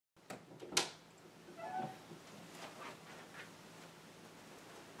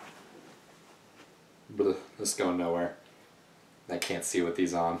This is going nowhere. I can't see what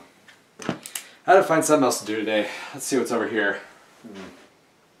these on. I had to find something else to do today. Let's see what's over here.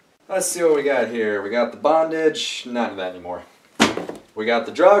 Let's see what we got here. We got the bondage, not that anymore. We got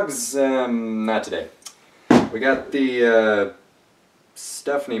the drugs, not today. We got the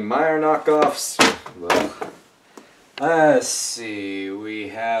Stephanie Meyer knockoffs. Ugh. Let's see, we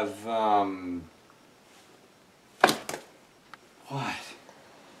have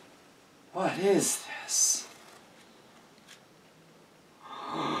what is this?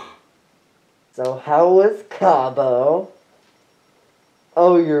 So how was Cabo?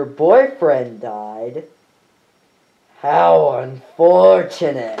 Oh, your boyfriend died? How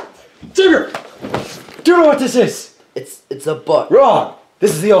unfortunate. Digger! Do you know what this is? It's a book. Wrong!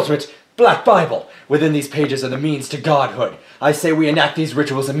 This is the ultimate Black Bible. Within these pages are the means to godhood. I say we enact these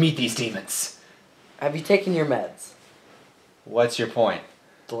rituals and meet these demons. Have you taken your meds? What's your point?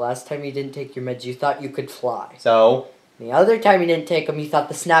 The last time you didn't take your meds, you thought you could fly. So? The other time you didn't take them, you thought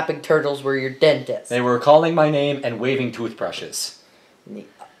the snapping turtles were your dentist. They were calling my name and waving toothbrushes.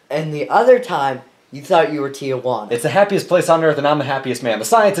 And the other time, you thought you were Tijuana. It's the happiest place on earth and I'm the happiest man. The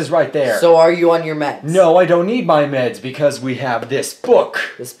science is right there. So are you on your meds? No, I don't need my meds because we have this book.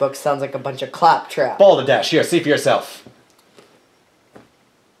 This book sounds like a bunch of claptrap. Balderdash, here, see for yourself.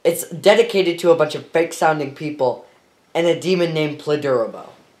 It's dedicated to a bunch of fake-sounding people and a demon named Pledurabo.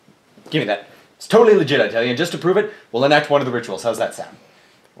 Give me that. It's totally legit, I tell you, and just to prove it, we'll enact one of the rituals. How's that sound?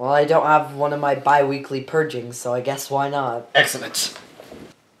 Well, I don't have one of my bi-weekly purgings, so I guess why not? Excellent.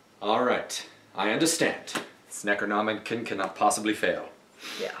 Alright, I understand. This Necronomicon cannot possibly fail.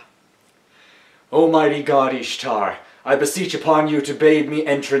 Yeah. Almighty God Ishtar, I beseech upon you to bade me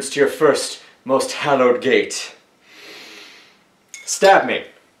entrance to your first, most hallowed gate. Stab me.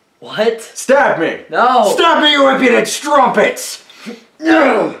 What? Stab me! No! Stab me, you impudent strumpets!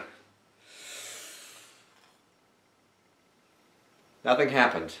 No! Nothing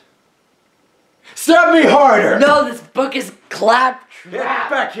happened. Stab me harder! No, this book is claptrap! Get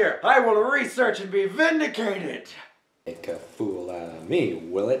back here! I will research and be vindicated! Make a fool out of me,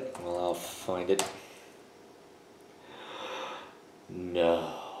 will it? Well, I'll find it.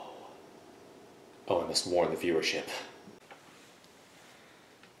 No. Oh, I must warn the viewership.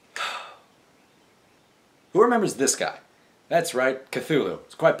 Who remembers this guy? That's right, Cthulhu.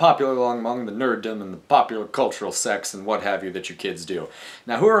 It's quite popular among the nerddom and the popular cultural sects and what have you that you kids do.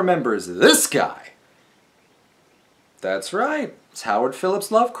 Now, who remembers this guy? That's right, it's Howard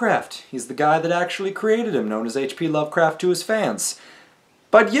Phillips Lovecraft. He's the guy that actually created him, known as H.P. Lovecraft to his fans.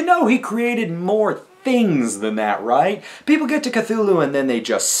 But you know he created more things than that, right? People get to Cthulhu and then they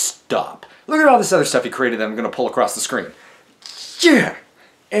just stop. Look at all this other stuff he created that I'm going to pull across the screen. Yeah,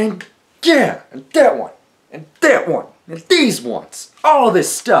 and that one. And that one, and these ones, all this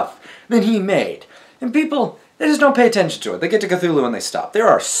stuff that he made. And people, they just don't pay attention to it. They get to Cthulhu and they stop. There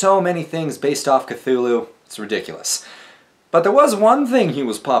are so many things based off Cthulhu, it's ridiculous. But there was one thing he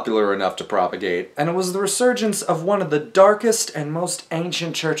was popular enough to propagate, and it was the resurgence of one of the darkest and most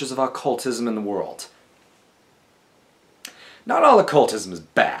ancient churches of occultism in the world. Not all occultism is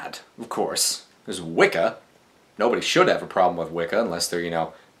bad, of course. There's Wicca. Nobody should have a problem with Wicca unless they're, you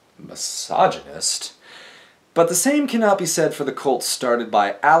know, misogynist. But the same cannot be said for the cult started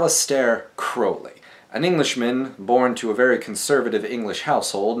by Aleister Crowley, an Englishman born to a very conservative English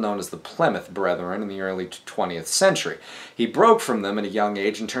household known as the Plymouth Brethren in the early 20th century. He broke from them at a young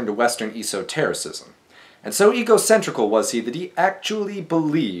age and turned to Western esotericism. And so egocentrical was he that he actually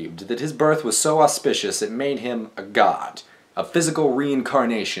believed that his birth was so auspicious it made him a god, a physical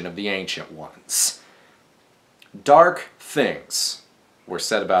reincarnation of the Ancient Ones. Dark things were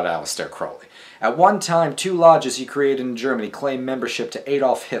said about Aleister Crowley. At one time, 2 lodges he created in Germany claimed membership to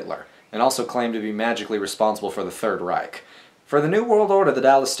Adolf Hitler, and also claimed to be magically responsible for the Third Reich. For the New World Order that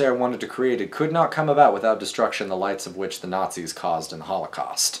Aleister wanted to create, it could not come about without destruction, the likes of which the Nazis caused in the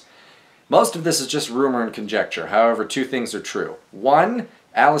Holocaust. Most of this is just rumor and conjecture, however 2 things are true. 1,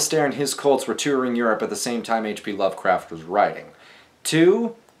 Aleister and his cults were touring Europe at the same time H.P. Lovecraft was writing.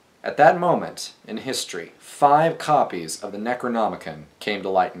 2, at that moment in history, 5 copies of the Necronomicon came to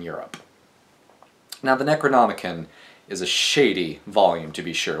light in Europe. Now, the Necronomicon is a shady volume, to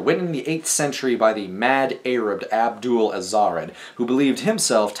be sure, written in the 8th century by the mad Arab Abdul Azarid, who believed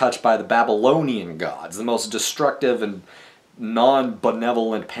himself touched by the Babylonian gods, the most destructive and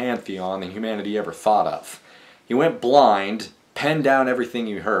non-benevolent pantheon that humanity ever thought of. He went blind, penned down everything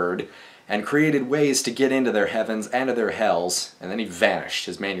he heard, and created ways to get into their heavens and to their hells, and then he vanished,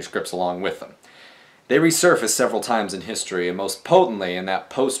 his manuscripts along with them. They resurfaced several times in history, and most potently in that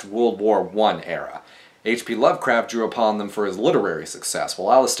post-World War I era. H.P. Lovecraft drew upon them for his literary success,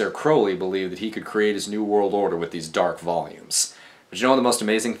 while Aleister Crowley believed that he could create his new world order with these dark volumes. But you know what the most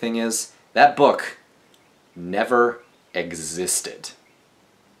amazing thing is? That book never existed.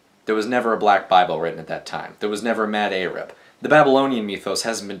 There was never a Black Bible written at that time. There was never a Mad Arab. The Babylonian mythos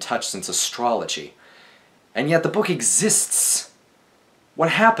hasn't been touched since astrology. And yet the book exists. What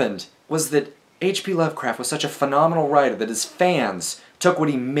happened was that H.P. Lovecraft was such a phenomenal writer that his fans took what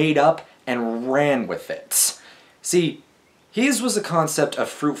he made up and ran with it. See, his was a concept of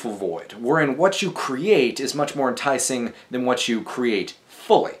fruitful void, wherein what you create is much more enticing than what you create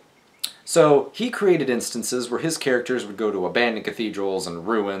fully. So he created instances where his characters would go to abandoned cathedrals and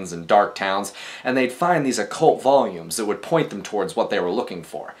ruins and dark towns, and they'd find these occult volumes that would point them towards what they were looking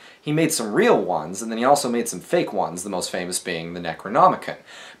for. He made some real ones, and then he also made some fake ones, the most famous being the Necronomicon.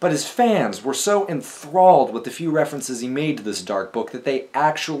 But his fans were so enthralled with the few references he made to this dark book that they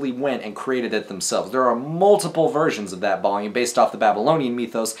actually went and created it themselves. There are multiple versions of that volume based off the Babylonian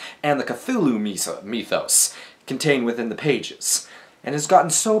mythos and the Cthulhu mythos contained within the pages. And has gotten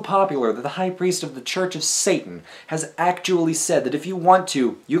so popular that the High Priest of the Church of Satan has actually said that if you want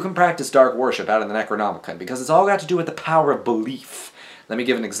to, you can practice dark worship out of the Necronomicon, because it's all got to do with the power of belief. Let me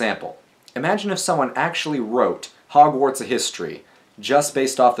give an example. Imagine if someone actually wrote Hogwarts a history just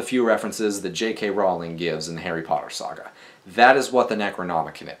based off the few references that J.K. Rowling gives in the Harry Potter saga. That is what the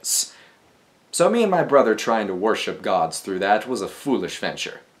Necronomicon is. So me and my brother trying to worship gods through that was a foolish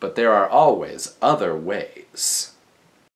venture, but there are always other ways.